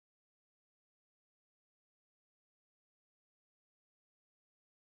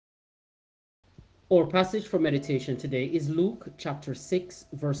Our passage for meditation today is Luke chapter 6,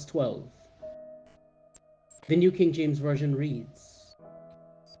 verse 12. The New King James Version reads,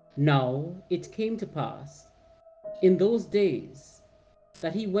 "Now it came to pass in those days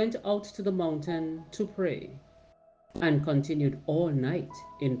that he went out to the mountain to pray and continued all night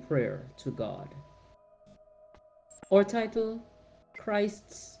in prayer to God." Our title,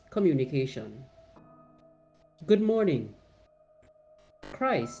 Christ's Communication. Good morning.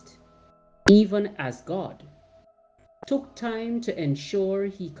 Christ, even as God, took time to ensure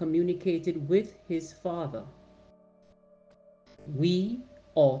he communicated with his Father. We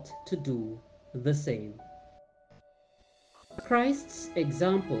ought to do the same. Christ's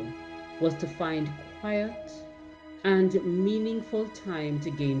example was to find quiet and meaningful time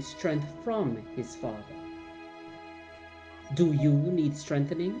to gain strength from his Father. Do you need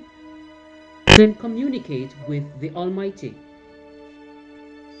strengthening? Then communicate with the Almighty.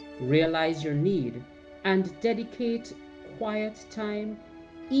 Realize your need and dedicate quiet time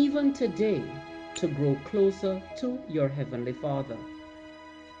even today to grow closer to your Heavenly Father.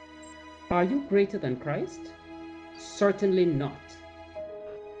 Are you greater than Christ? Certainly not.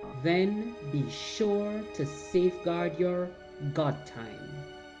 Then be sure to safeguard your God time.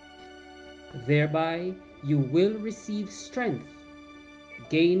 Thereby, you will receive strength,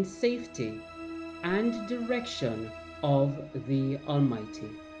 gain safety, and direction of the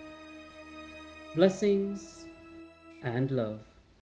Almighty. Blessings and love.